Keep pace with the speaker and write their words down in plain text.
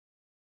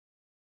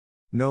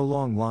No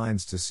long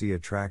lines to see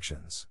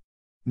attractions.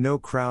 No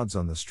crowds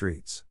on the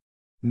streets.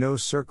 No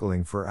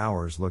circling for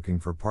hours looking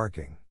for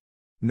parking.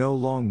 No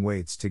long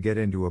waits to get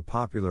into a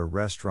popular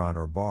restaurant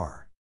or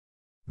bar.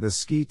 The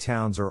ski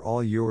towns are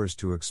all yours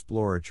to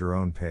explore at your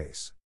own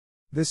pace.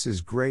 This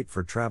is great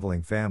for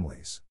traveling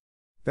families.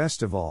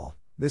 Best of all,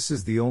 this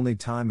is the only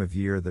time of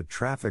year that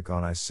traffic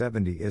on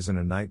I-70 isn't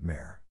a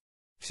nightmare.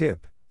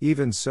 Tip: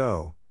 even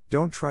so,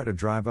 don't try to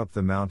drive up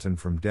the mountain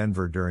from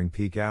Denver during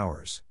peak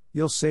hours.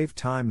 You'll save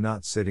time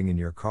not sitting in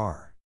your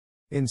car.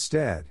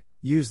 Instead,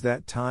 use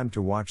that time to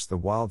watch the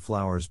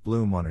wildflowers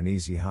bloom on an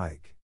easy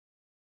hike.